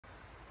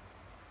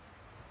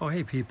Oh,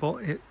 hey people,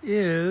 it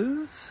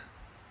is,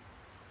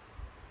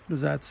 what does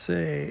that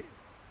say?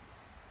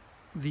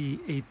 The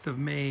 8th of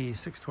May,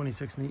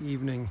 6:26 in the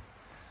evening,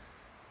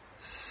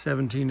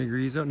 17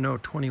 degrees out, no,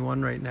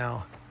 21 right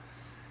now.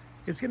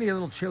 It's gonna get a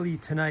little chilly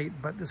tonight,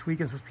 but this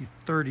weekend's supposed to be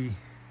 30,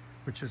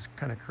 which is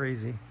kind of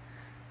crazy.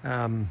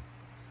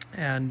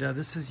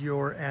 This is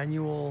your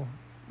annual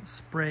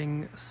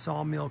spring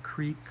Sawmill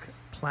Creek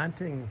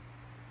planting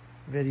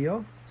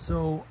video.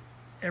 So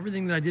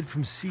everything that I did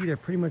from seed, I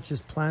pretty much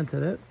just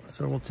planted it.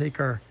 So we'll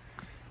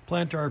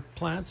plant our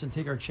plants and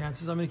take our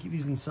chances. I'm gonna keep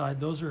these inside.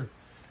 Those are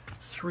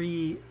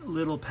 3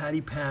 little patty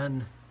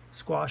pan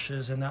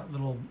squashes and that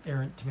little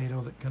errant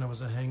tomato that kind of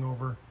was a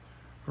hangover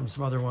from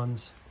some other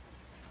ones.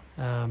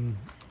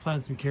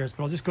 Planted some carrots,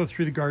 but I'll just go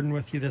through the garden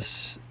with you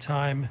this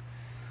time.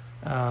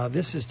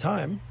 This is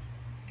thyme.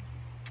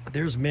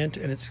 There's mint,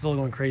 and it's still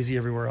going crazy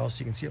everywhere else.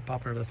 You can see it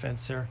popping over the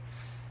fence there.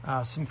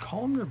 Some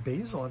columnar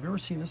basil. I've never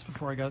seen this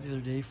before. I got it the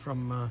other day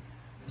from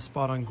the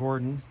spot on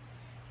Gordon.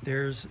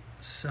 There's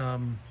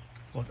some,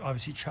 well,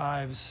 obviously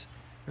chives.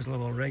 There's a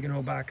little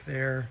oregano back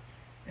there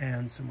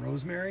and some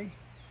rosemary.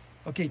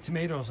 Okay,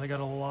 tomatoes. I got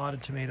a lot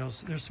of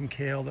tomatoes. There's some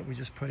kale that we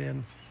just put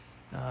in.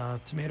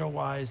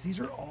 Tomato-wise, these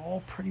are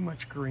all pretty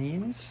much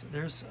greens.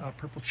 There's a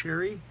purple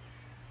cherry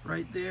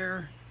right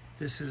there.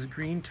 This is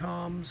green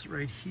toms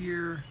right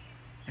here,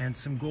 and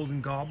some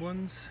golden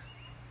goblins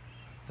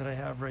that I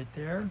have right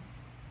there.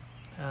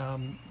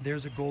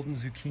 There's a golden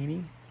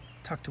zucchini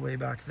tucked away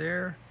back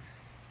there.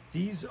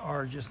 These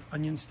are just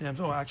onion stems.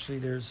 Oh, actually,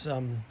 there's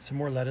some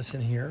more lettuce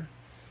in here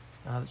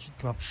that should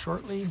come up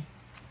shortly.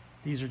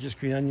 These are just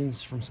green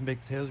onions from some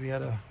baked potatoes we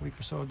had a week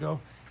or so ago.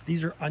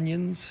 These are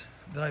onions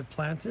that I've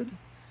planted.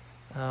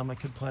 I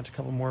could plant a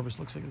couple more, but it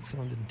looks like some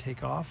of them didn't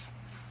take off.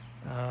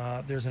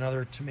 There's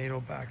another tomato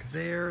back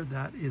there.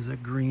 That is a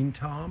green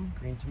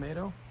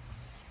tomato.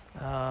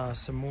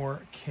 Some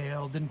more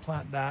kale. Didn't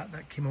plant that.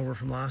 That came over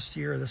from last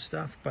year, this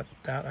stuff, but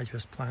that I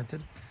just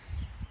planted.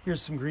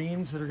 Here's some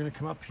greens that are going to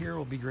come up here.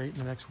 Will be great in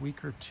the next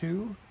week or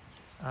two.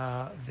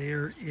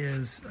 There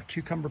is a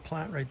cucumber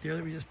plant right there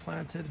that we just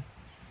planted.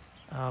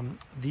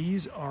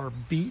 These are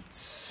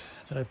beets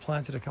that I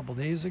planted a couple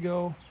days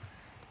ago.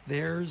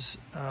 There's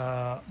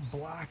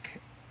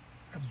black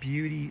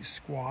beauty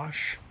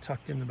squash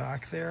tucked in the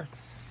back there.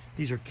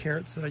 These are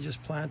carrots that I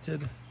just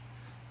planted.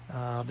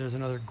 There's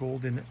another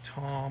golden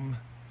tom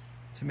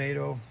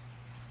tomato.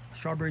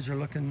 Strawberries are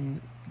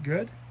looking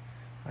good.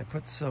 I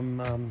put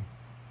some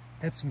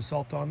Epsom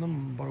salt on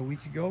them about a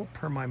week ago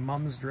per my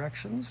mom's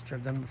directions, which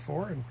I've done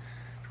before and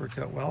it worked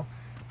out well.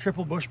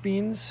 Triple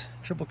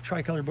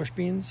tricolor bush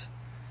beans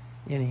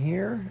in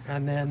here.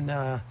 And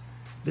then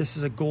this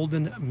is a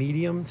golden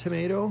medium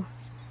tomato.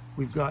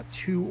 We've got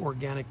 2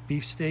 organic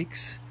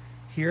beefsteaks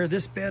here.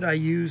 This bed I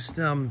used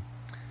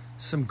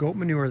some goat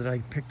manure that I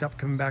picked up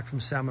coming back from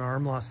Salmon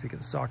Arm last week at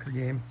the soccer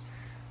game.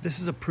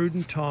 This is a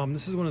prudent tom.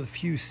 This is one of the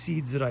few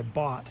seeds that I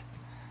bought.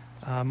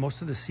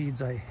 Most of the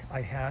seeds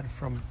I had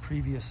from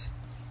previous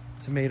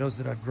tomatoes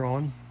that I've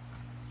grown.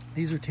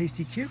 These are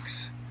tasty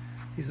cukes.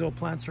 These little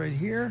plants right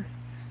here.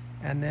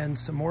 And then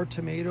some more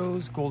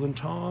tomatoes, golden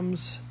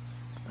toms,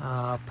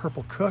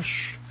 purple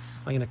kush.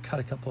 I'm gonna cut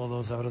a couple of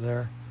those out of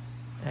there.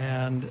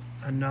 And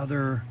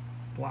another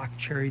black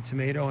cherry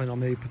tomato, and I'll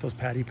maybe put those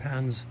patty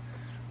pans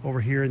over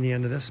here in the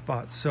end of this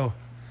spot. So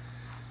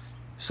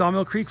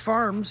Sawmill Creek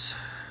Farms,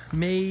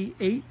 May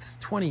 8th,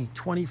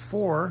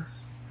 2024.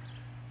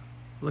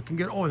 Looking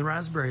good. Oh, and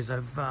raspberries.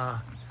 I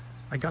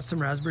got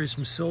some raspberries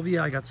from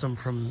Sylvia. I got some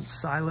from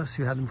Silas,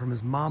 who had them from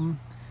his mom.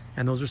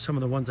 And those are some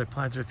of the ones I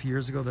planted a few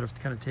years ago that have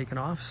kind of taken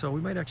off. So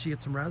we might actually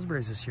get some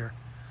raspberries this year.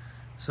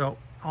 So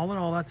all in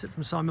all, that's it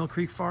from Sawmill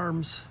Creek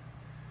Farms,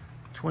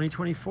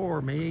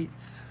 2024, May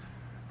 8th.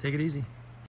 Take it easy.